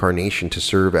the incarnation to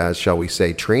serve as, shall we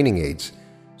say, training aids,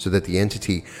 so that the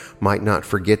entity might not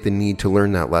forget the need to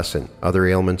learn that lesson. Other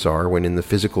ailments are, when in the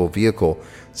physical vehicle,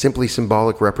 simply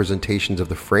symbolic representations of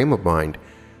the frame of mind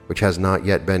which has not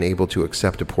yet been able to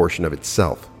accept a portion of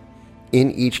itself.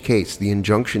 In each case, the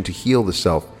injunction to heal the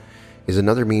self is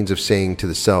another means of saying to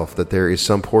the self that there is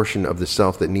some portion of the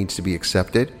self that needs to be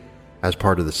accepted as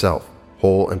part of the self,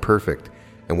 whole and perfect.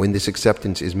 And when this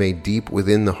acceptance is made deep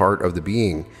within the heart of the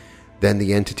being, then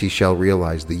the entity shall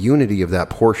realize the unity of that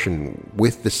portion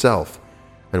with the self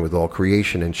and with all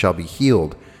creation, and shall be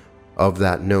healed of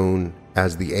that known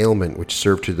as the ailment which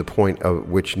served to the point of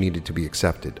which needed to be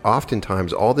accepted.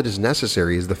 Oftentimes, all that is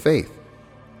necessary is the faith,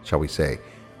 shall we say,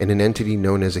 in an entity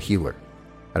known as a healer.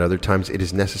 At other times, it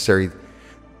is necessary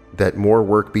that more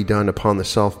work be done upon the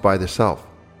self by the self.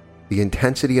 The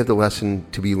intensity of the lesson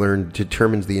to be learned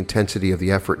determines the intensity of the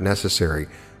effort necessary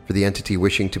for the entity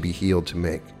wishing to be healed to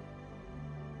make.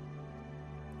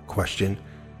 Question.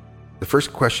 The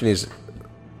first question is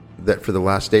that for the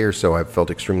last day or so, I've felt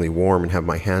extremely warm and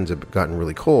my hands have gotten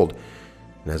really cold.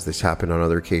 And as this happened on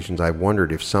other occasions, I've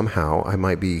wondered if somehow I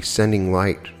might be sending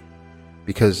light.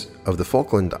 Because of the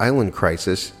Falkland Island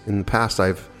crisis, in the past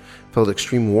I've felt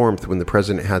extreme warmth when the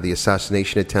president had the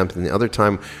assassination attempt, and the other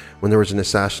time when there was an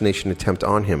assassination attempt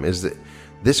on him. Is that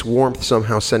this warmth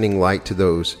somehow sending light to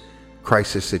those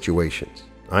crisis situations?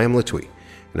 I am Litwi,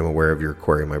 and I'm aware of your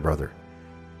query, my brother.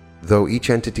 Though each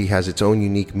entity has its own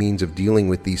unique means of dealing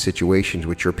with these situations,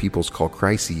 which your peoples call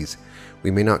crises,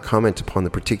 we may not comment upon the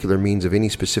particular means of any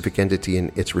specific entity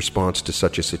in its response to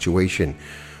such a situation,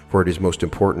 for it is most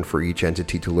important for each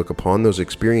entity to look upon those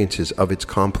experiences of its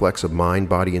complex of mind,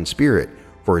 body, and spirit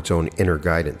for its own inner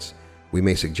guidance. We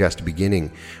may suggest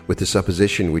beginning with the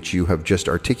supposition which you have just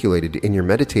articulated in your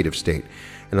meditative state,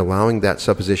 and allowing that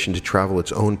supposition to travel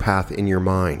its own path in your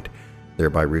mind,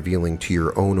 thereby revealing to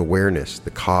your own awareness the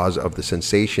cause of the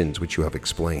sensations which you have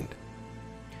explained.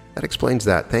 That explains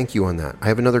that. Thank you on that. I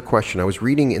have another question. I was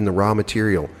reading in the raw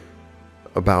material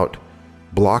about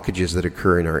blockages that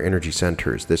occur in our energy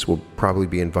centers. This will probably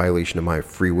be in violation of my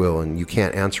free will, and you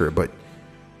can't answer it, but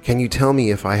can you tell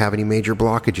me if I have any major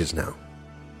blockages now?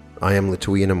 I am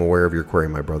Litwi, and I'm aware of your query,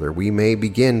 my brother. We may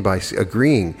begin by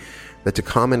agreeing that to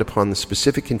comment upon the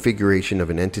specific configuration of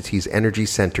an entity's energy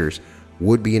centers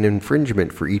would be an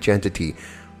infringement, for each entity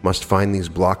must find these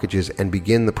blockages and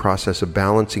begin the process of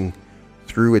balancing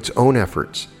through its own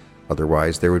efforts.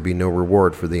 Otherwise, there would be no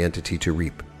reward for the entity to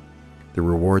reap. The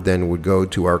reward then would go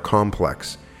to our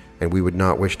complex, and we would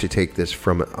not wish to take this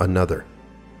from another.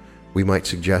 We might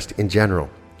suggest in general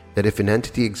that if an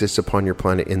entity exists upon your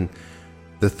planet in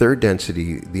the third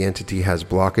density, the entity has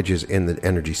blockages in the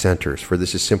energy centers, for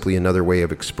this is simply another way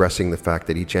of expressing the fact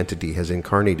that each entity has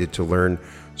incarnated to learn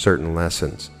certain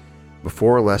lessons.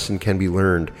 Before a lesson can be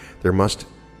learned, there must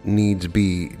needs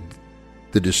be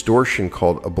the distortion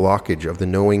called a blockage of the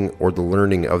knowing or the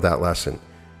learning of that lesson.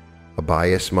 A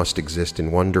bias must exist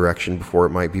in one direction before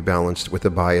it might be balanced with a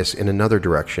bias in another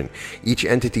direction. Each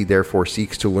entity therefore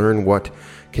seeks to learn what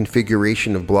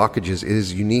configuration of blockages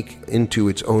is unique into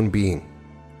its own being.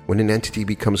 When an entity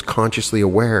becomes consciously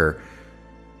aware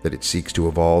that it seeks to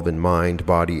evolve in mind,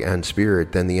 body, and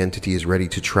spirit, then the entity is ready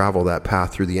to travel that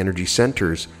path through the energy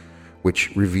centers,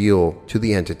 which reveal to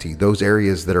the entity those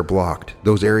areas that are blocked,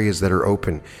 those areas that are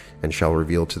open, and shall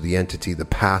reveal to the entity the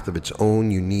path of its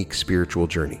own unique spiritual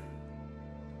journey.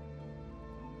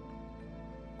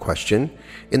 Question.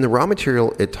 In the raw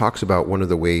material, it talks about one of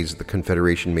the ways the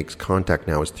Confederation makes contact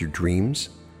now is through dreams,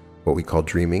 what we call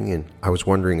dreaming, and I was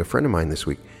wondering, a friend of mine this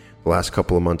week, the last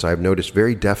couple of months, I've noticed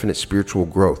very definite spiritual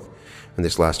growth, and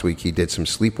this last week he did some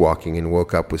sleepwalking and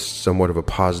woke up with somewhat of a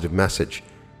positive message.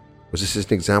 Was this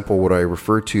an example of what I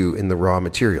refer to in the raw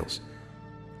materials?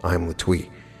 I'm Litwi,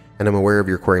 and I'm aware of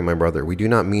your query, my brother. We do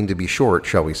not mean to be short,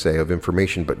 shall we say, of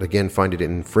information, but again find it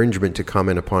an infringement to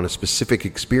comment upon a specific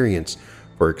experience,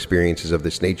 for experiences of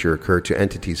this nature occur to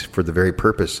entities for the very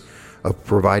purpose of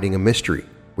providing a mystery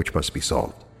which must be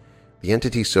solved. The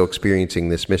entity so experiencing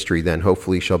this mystery then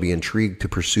hopefully shall be intrigued to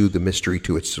pursue the mystery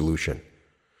to its solution.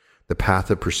 The path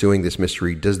of pursuing this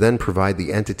mystery does then provide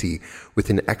the entity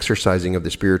with an exercising of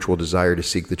the spiritual desire to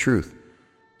seek the truth.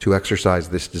 To exercise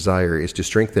this desire is to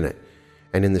strengthen it,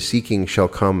 and in the seeking shall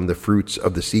come the fruits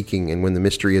of the seeking, and when the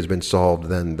mystery has been solved,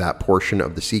 then that portion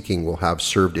of the seeking will have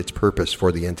served its purpose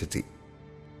for the entity.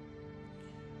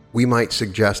 We might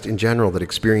suggest in general that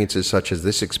experiences such as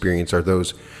this experience are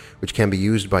those which can be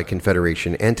used by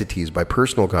Confederation entities, by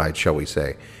personal guides, shall we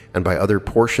say, and by other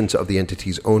portions of the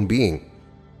entity's own being,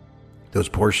 those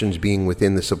portions being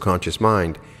within the subconscious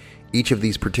mind, each of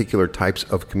these particular types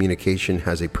of communication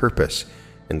has a purpose,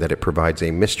 and that it provides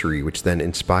a mystery which then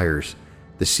inspires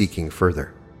the seeking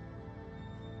further.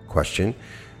 Question: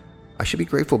 I should be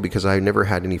grateful because I've never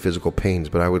had any physical pains,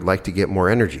 but I would like to get more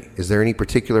energy. Is there any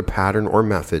particular pattern or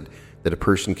method that a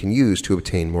person can use to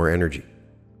obtain more energy?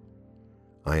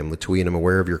 I am Latui, and I'm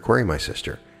aware of your query, my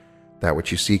sister. That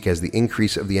which you seek as the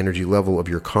increase of the energy level of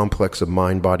your complex of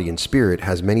mind, body, and spirit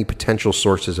has many potential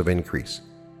sources of increase.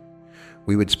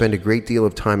 We would spend a great deal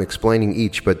of time explaining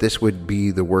each, but this would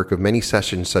be the work of many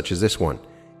sessions such as this one.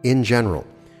 In general,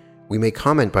 we may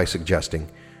comment by suggesting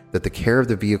that the care of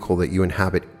the vehicle that you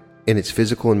inhabit in its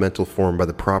physical and mental form by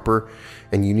the proper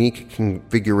and unique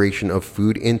configuration of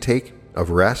food intake, of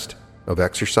rest, of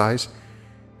exercise,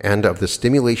 and of the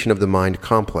stimulation of the mind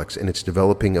complex in its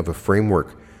developing of a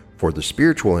framework for the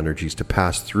spiritual energies to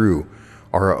pass through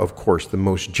are, of course, the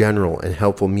most general and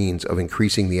helpful means of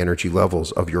increasing the energy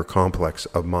levels of your complex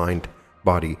of mind,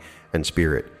 body, and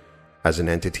spirit. As an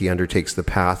entity undertakes the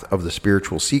path of the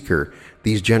spiritual seeker,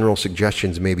 these general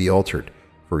suggestions may be altered,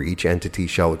 for each entity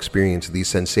shall experience these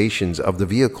sensations of the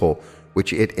vehicle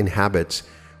which it inhabits,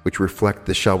 which reflect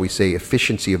the, shall we say,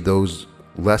 efficiency of those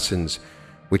lessons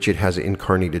which it has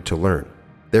incarnated to learn.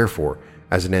 Therefore,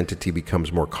 as an entity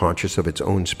becomes more conscious of its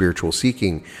own spiritual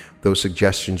seeking, those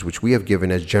suggestions which we have given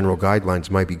as general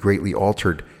guidelines might be greatly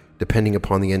altered depending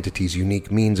upon the entity's unique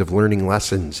means of learning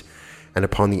lessons and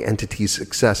upon the entity's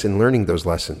success in learning those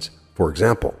lessons. For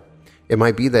example, it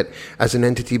might be that as an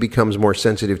entity becomes more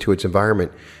sensitive to its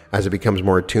environment, as it becomes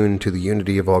more attuned to the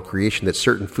unity of all creation, that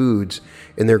certain foods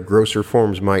in their grosser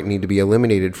forms might need to be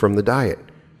eliminated from the diet.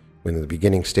 When in the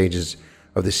beginning stages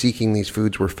of the seeking, these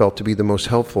foods were felt to be the most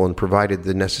helpful and provided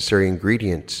the necessary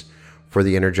ingredients for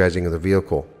the energizing of the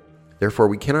vehicle. Therefore,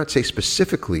 we cannot say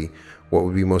specifically what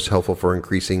would be most helpful for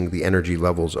increasing the energy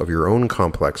levels of your own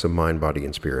complex of mind, body,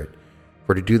 and spirit.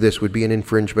 For to do this would be an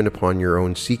infringement upon your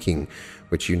own seeking,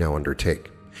 which you now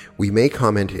undertake. We may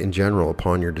comment in general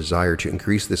upon your desire to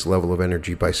increase this level of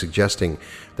energy by suggesting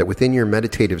that within your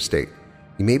meditative state,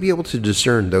 you may be able to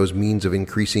discern those means of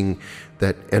increasing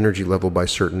that energy level by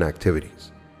certain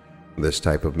activities. This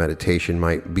type of meditation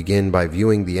might begin by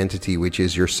viewing the entity which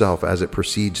is yourself as it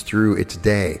proceeds through its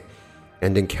day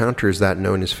and encounters that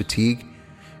known as fatigue,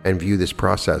 and view this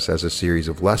process as a series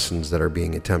of lessons that are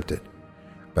being attempted.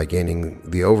 By gaining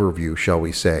the overview, shall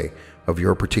we say, of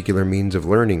your particular means of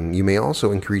learning, you may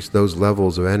also increase those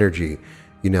levels of energy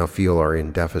you now feel are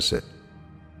in deficit.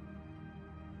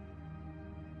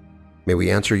 May we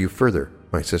answer you further,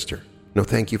 my sister? No,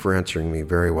 thank you for answering me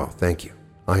very well. Thank you.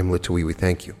 I am Latui. We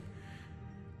thank you.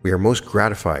 We are most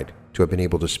gratified to have been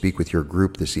able to speak with your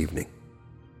group this evening.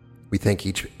 We thank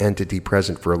each entity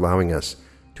present for allowing us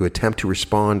to attempt to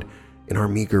respond in our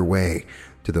meager way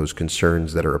to those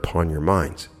concerns that are upon your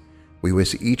minds. We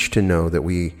wish each to know that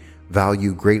we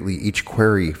value greatly each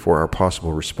query for our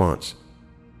possible response.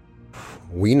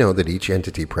 We know that each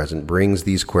entity present brings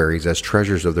these queries as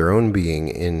treasures of their own being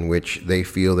in which they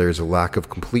feel there is a lack of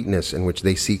completeness in which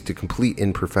they seek to complete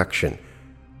imperfection.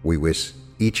 We wish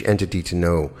each entity to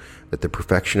know that the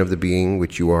perfection of the being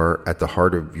which you are at the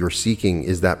heart of your seeking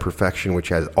is that perfection which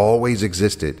has always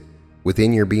existed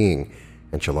within your being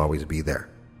and shall always be there.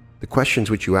 The questions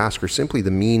which you ask are simply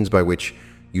the means by which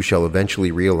you shall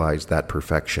eventually realize that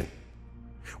perfection.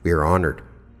 We are honored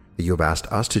that you have asked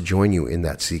us to join you in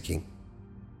that seeking.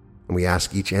 And we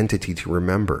ask each entity to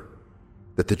remember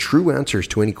that the true answers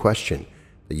to any question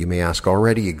that you may ask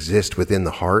already exist within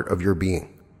the heart of your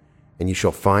being, and you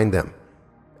shall find them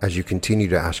as you continue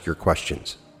to ask your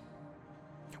questions.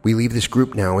 We leave this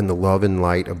group now in the love and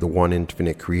light of the one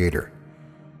infinite Creator.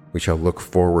 We shall look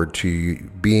forward to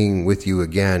being with you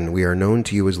again. We are known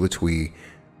to you as Latui.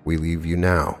 We leave you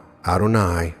now.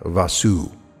 Adonai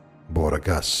Vasu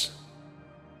Boragas.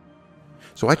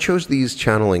 So I chose these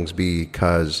channelings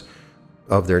because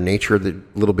of their nature, a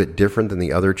little bit different than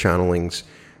the other channelings.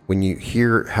 When you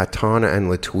hear Hatonah and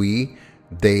Latui,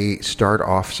 they start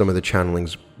off some of the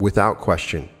channelings without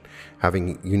question,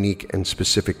 having unique and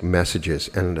specific messages.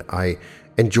 And I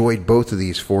enjoyed both of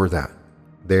these for that.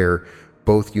 They're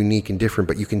both unique and different,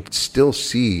 but you can still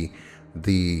see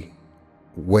the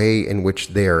way in which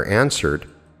they are answered.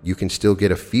 You can still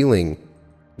get a feeling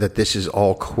that this is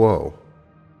all quo.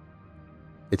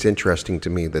 It's interesting to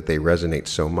me that they resonate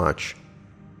so much,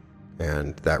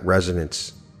 and that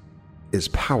resonance is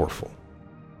powerful.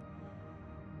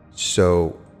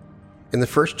 So, in the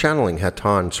first channeling,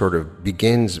 Hatonah sort of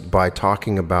begins by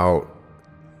talking about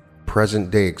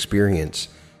present-day experience.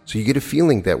 So you get a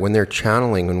feeling that when they're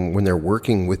channeling and when they're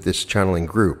working with this channeling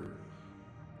group,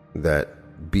 that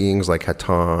beings like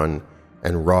Hatonn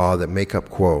and Ra that make up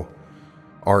Quo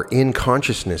are in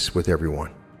consciousness with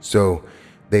everyone. So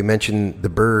they mention the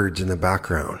birds in the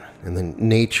background and the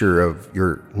nature of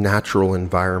your natural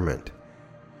environment.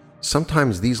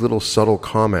 Sometimes these little subtle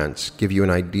comments give you an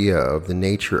idea of the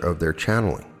nature of their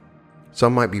channeling.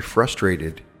 Some might be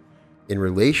frustrated in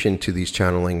relation to these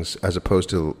channelings as opposed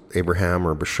to Abraham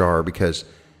or Bashar because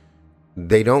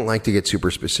they don't like to get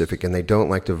super specific and they don't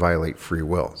like to violate free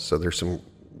will. So there's some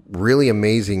really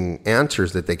amazing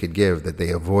answers that they could give that they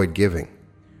avoid giving.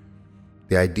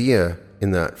 The idea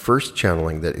in the first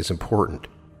channeling that is important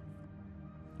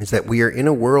is that we are in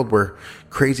a world where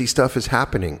crazy stuff is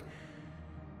happening,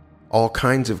 all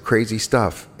kinds of crazy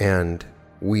stuff, and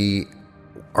we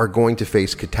are going to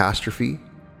face catastrophe,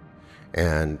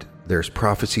 and there's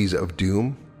prophecies of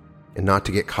doom, and not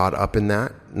to get caught up in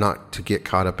that, not to get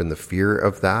caught up in the fear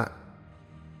of that.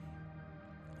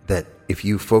 That if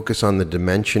you focus on the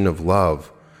dimension of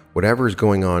love, whatever is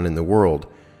going on in the world,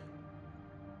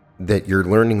 that you're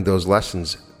learning those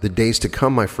lessons. The days to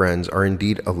come, my friends, are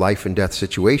indeed a life and death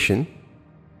situation.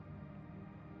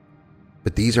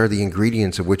 But these are the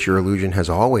ingredients of which your illusion has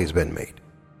always been made.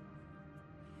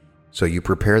 So you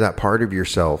prepare that part of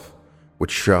yourself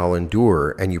which shall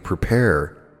endure, and you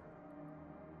prepare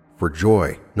for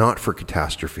joy, not for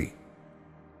catastrophe.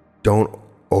 Don't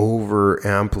over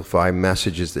amplify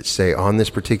messages that say on this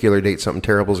particular date something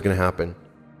terrible is going to happen.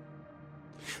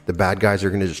 The bad guys are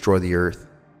going to destroy the earth.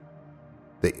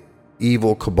 The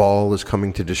evil cabal is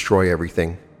coming to destroy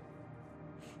everything.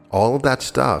 All of that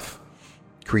stuff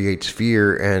creates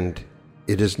fear, and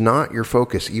it is not your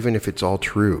focus, even if it's all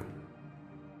true.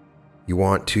 You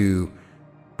want to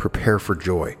prepare for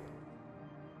joy.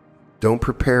 Don't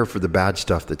prepare for the bad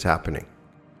stuff that's happening.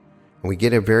 And we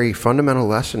get a very fundamental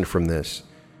lesson from this,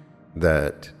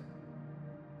 that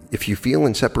if you feel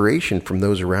in separation from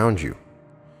those around you,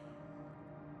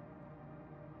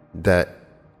 that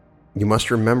you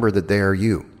must remember that they are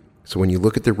you. So when you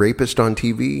look at the rapist on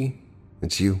TV,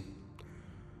 it's you.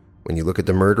 When you look at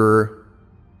the murderer,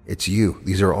 it's you.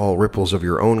 These are all ripples of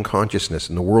your own consciousness,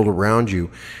 and the world around you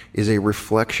is a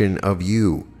reflection of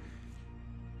you.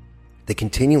 They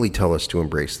continually tell us to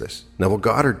embrace this. Neville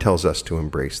Goddard tells us to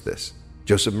embrace this.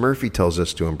 Joseph Murphy tells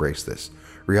us to embrace this.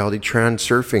 Reality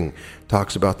Transurfing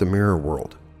talks about the mirror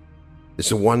world. This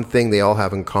is one thing they all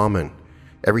have in common.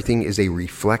 Everything is a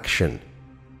reflection.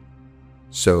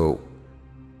 So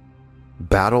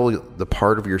battle the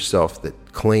part of yourself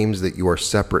that claims that you are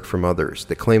separate from others,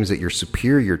 that claims that you're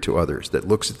superior to others, that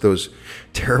looks at those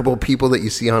terrible people that you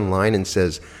see online and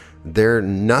says, they're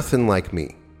nothing like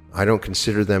me. I don't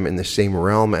consider them in the same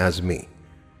realm as me.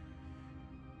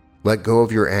 Let go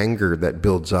of your anger that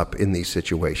builds up in these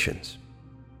situations,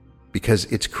 because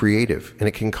it's creative and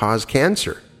it can cause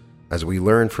cancer, as we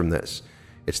learn from this.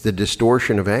 It's the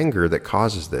distortion of anger that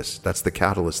causes this. That's the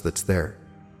catalyst that's there.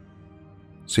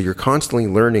 So you're constantly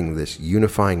learning this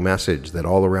unifying message that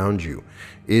all around you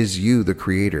is you, the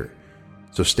creator.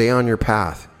 So stay on your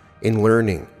path in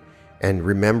learning and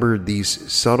remember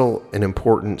these subtle and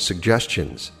important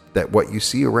suggestions that what you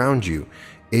see around you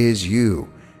is you,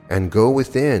 and go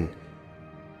within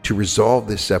to resolve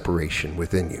this separation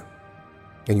within you.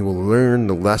 And you will learn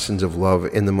the lessons of love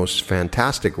in the most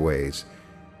fantastic ways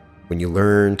when you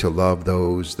learn to love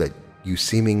those that you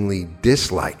seemingly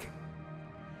dislike.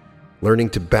 Learning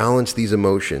to balance these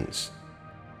emotions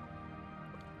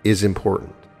is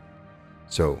important.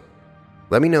 So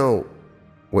let me know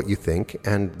what you think,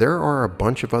 and there are a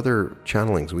bunch of other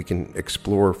channelings we can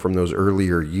explore from those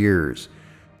earlier years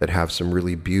that have some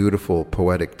really beautiful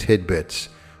poetic tidbits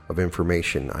of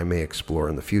information I may explore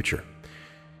in the future.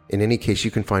 In any case,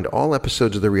 you can find all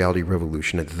episodes of The Reality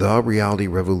Revolution at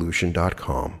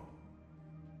therealityrevolution.com.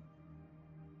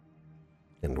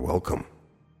 And welcome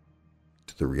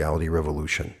to The Reality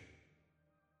Revolution.